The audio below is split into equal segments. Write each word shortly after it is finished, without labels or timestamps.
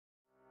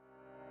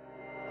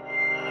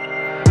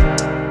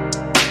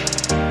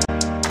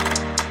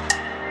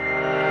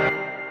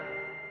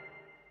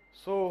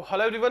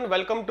hello everyone,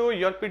 welcome to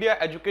YourPedia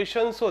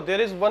Education. So there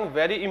is one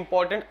very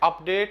important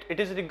update. It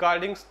is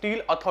regarding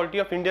Steel Authority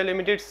of India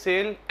Limited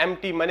SAIL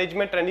MT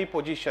management trainee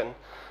position.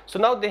 So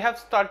now they have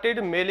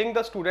started mailing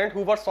the student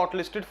who were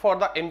shortlisted for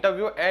the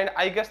interview, and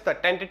I guess the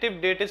tentative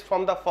date is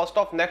from the 1st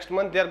of next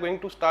month. They are going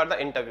to start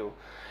the interview.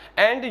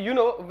 And you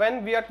know,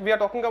 when we are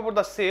talking about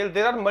the SAIL,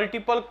 there are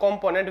multiple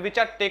components which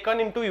are taken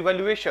into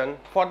evaluation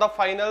for the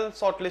final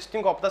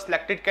shortlisting of the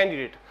selected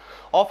candidate.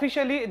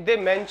 Officially they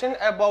mention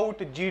about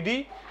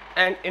GD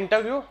and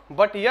interview,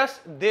 but yes,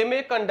 they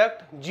may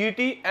conduct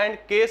GT and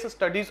case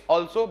studies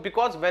also,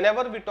 because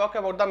whenever we talk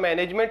about the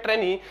management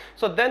trainee,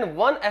 so then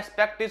one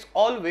aspect is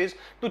always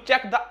to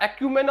check the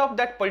acumen of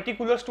that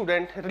particular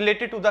student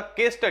related to the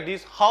case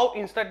studies, how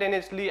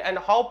instantaneously and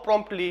how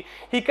promptly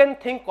he can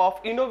think of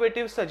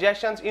innovative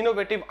suggestions,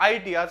 innovative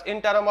ideas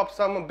in terms of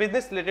some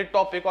business related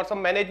topic or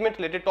some management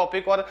related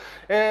topic, or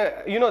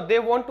you know, they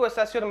want to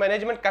assess your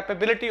management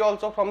capability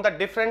also from the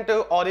different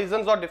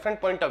origins or different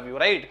point of view,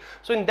 right?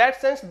 So in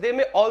that sense they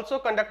may also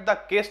conduct the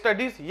case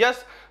studies.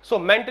 Yes, so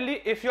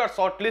mentally, if you are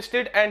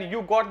shortlisted and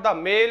you got the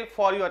mail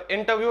for your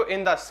interview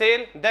in the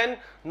SAIL, then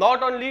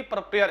not only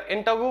prepare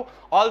interview,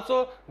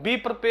 also be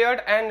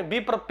prepared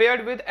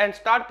with and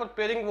start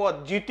preparing for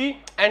GT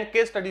and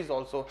case studies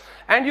also.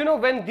 And you know,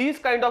 when these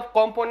kind of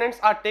components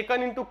are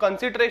taken into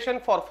consideration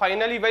for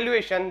final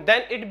evaluation,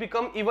 then it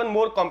becomes even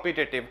more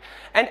competitive,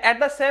 and at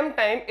the same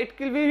time it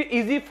will be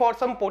easy for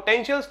some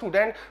potential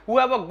student who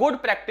have a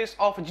good practice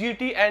of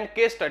GT and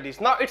case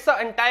studies. Now it's the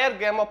entire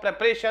game of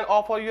preparation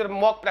or for your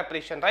mock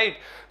preparation, right?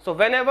 So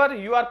whenever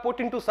you are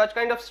put into such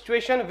kind of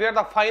situation where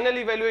the final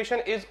evaluation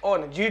is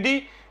on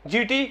GD,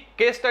 GT,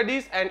 case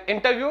studies and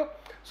interview,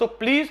 so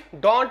please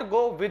don't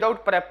go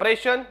without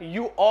preparation.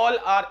 You all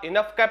are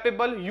enough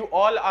capable, you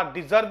all are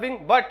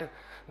deserving, but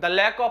the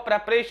lack of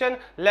preparation,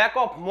 lack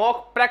of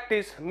mock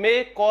practice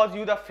may cause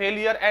you the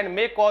failure and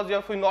may cause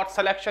you not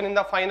selection in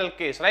the final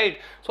case, right?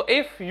 So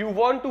if you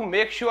want to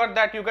make sure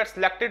that you get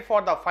selected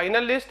for the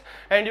final list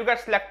and you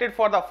get selected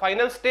for the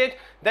final stage,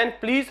 then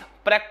please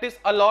practice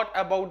a lot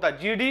about the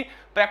GD,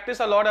 practice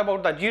a lot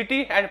about the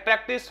GT, and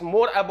practice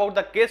more about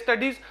the case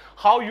studies,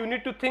 how you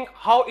need to think,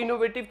 how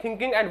innovative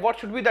thinking, and what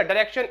should be the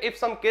direction if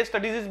some case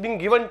studies is being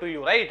given to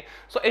you, right?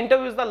 So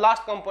interview is the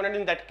last component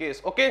in that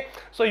case. Okay,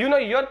 so you know,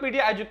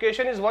 YourPedia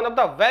Education is one of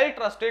the well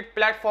trusted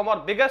platform or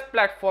biggest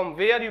platform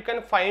where you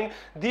can find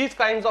these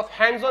kinds of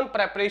hands-on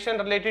preparation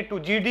related to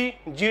GD,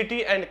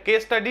 GT and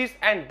case studies,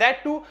 and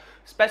that too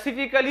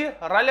specifically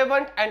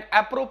relevant and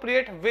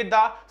appropriate with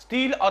the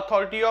Steel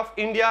Authority of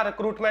India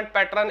recruitment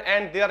pattern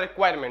and their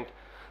requirement.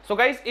 So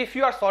guys, if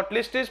you are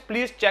shortlisted,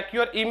 please check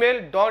your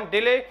email, don't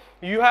delay.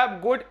 You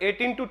have good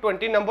 18 to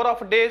 20 number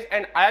of days,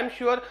 and I am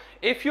sure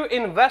if you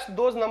invest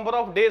those number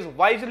of days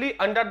wisely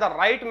under the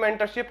right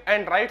mentorship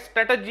and right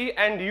strategy,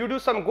 and you do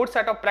some good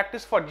set of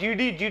practice for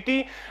GD,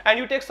 GT, and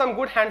you take some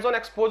good hands-on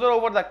exposure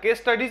over the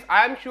case studies,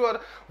 I am sure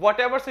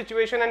whatever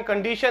situation and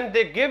condition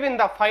they give in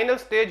the final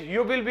stage,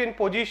 you will be in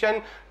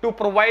position to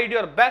provide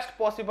your best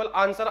possible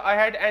answer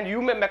ahead, and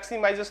you may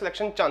maximize your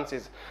selection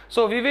chances.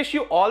 So we wish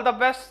you all the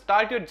best.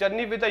 Start your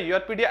journey with the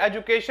YourPedia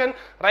Education,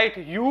 right?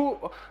 You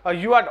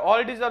are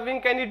all deserving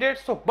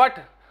candidates, so but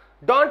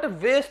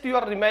don't waste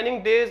your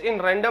remaining days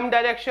in random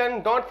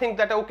direction. Don't think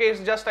that okay, it's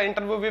just an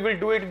interview, we will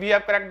do it, we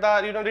have cracked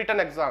the written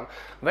exam.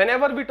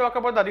 Whenever we talk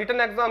about the written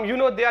exam, you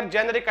know, they are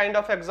generic kind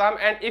of exam,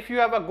 and if you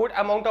have a good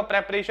amount of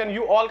preparation,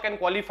 you all can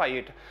qualify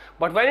it.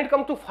 But when it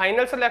comes to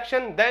final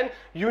selection, then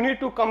you need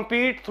to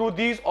compete through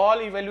these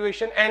all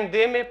evaluation, and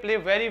they may play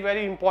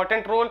very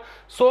important role.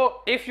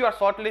 So if you are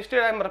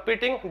shortlisted, I am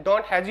repeating,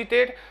 don't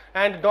hesitate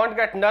and don't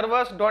get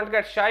nervous, don't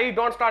get shy,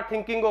 don't start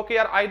thinking okay,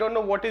 I don't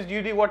know what is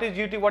GD, what is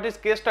GT, what is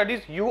case studies.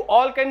 You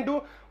all can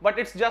do, but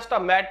it's just a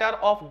matter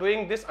of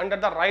doing this under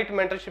the right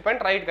mentorship and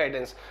right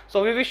guidance.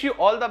 So we wish you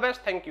all the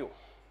best. Thank you.